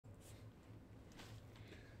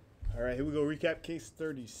All right, here we go. Recap case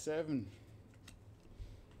 37.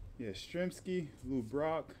 Yeah, Stremski, Lou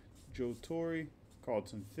Brock, Joe Torre,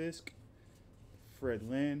 Carlton Fisk, Fred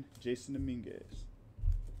Lynn, Jason Dominguez.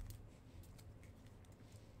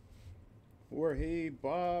 Jorge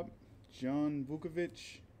Bob, John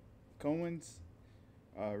Vukovic, Coens,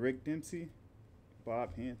 Rick Dempsey,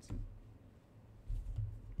 Bob Hansen.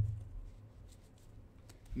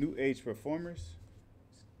 New Age Performers,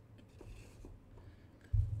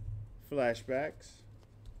 Flashbacks,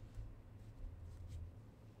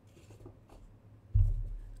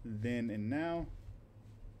 Then and Now,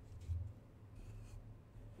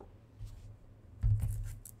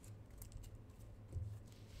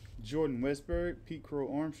 Jordan Westberg, Pete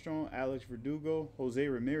Crow Armstrong, Alex Verdugo, Jose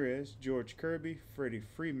Ramirez, George Kirby, Freddie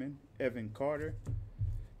Freeman, Evan Carter,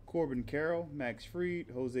 Corbin Carroll, Max Fried,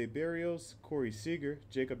 Jose Barrios, Corey Seager,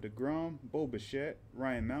 Jacob deGrom, Bo Bichette,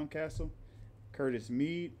 Ryan Mountcastle, Curtis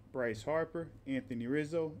Mead, Bryce Harper, Anthony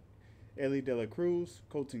Rizzo, Ellie De La Cruz,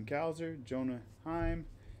 Colton Cowser, Jonah Heim,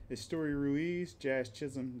 Esturi Ruiz, Jazz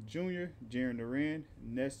Chisholm Jr., Jaron Duran,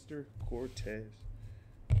 Nestor Cortez.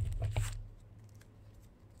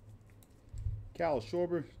 Cal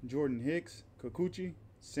Schwarber, Jordan Hicks, Kikuchi,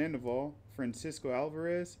 Sandoval, Francisco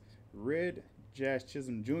Alvarez, Red, Jazz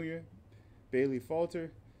Chisholm Jr., Bailey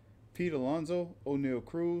Falter, Pete Alonso, O'Neal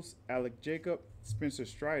Cruz, Alec Jacob, Spencer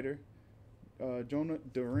Strider, Jonah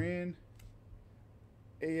Duran,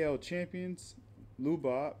 AL Champions, Lou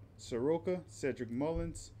Bob, Soroka, Cedric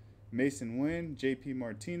Mullins, Mason Wynn, JP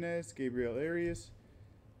Martinez, Gabriel Arias,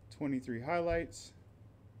 23 highlights,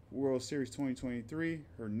 World Series 2023,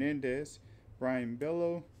 Hernandez, Brian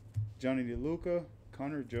Bello, Johnny DeLuca,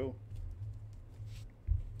 Connor Joe.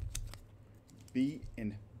 B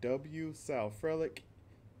and W, Sal Frelick,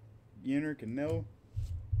 Yenner Cano,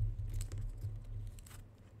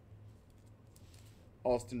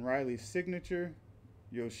 Austin Riley's signature,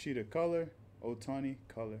 Yoshida Color, Otani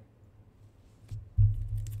Color.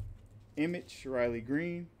 Image, Riley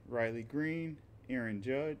Green, Aaron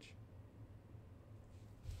Judge.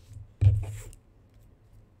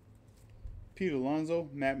 Pete Alonso,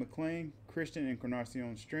 Matt McClain, Christian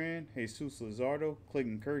Encarnacion Strand, Jesus Luzardo,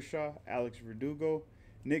 Clayton Kershaw, Alex Verdugo,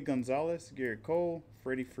 Nick Gonzalez, Garrett Cole,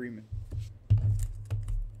 Freddie Freeman.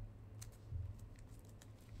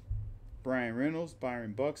 Brian Reynolds,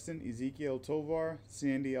 Byron Buxton, Ezekiel Tovar,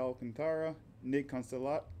 Sandy Alcantara, Nick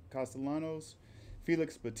Castellanos,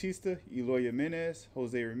 Felix Batista, Eloy Jimenez,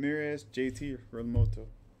 Jose Ramirez, JT Realmuto.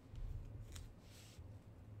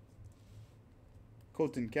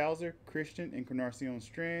 Colton Cowser, Christian Encarnacion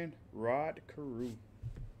Strand, Rod Carew.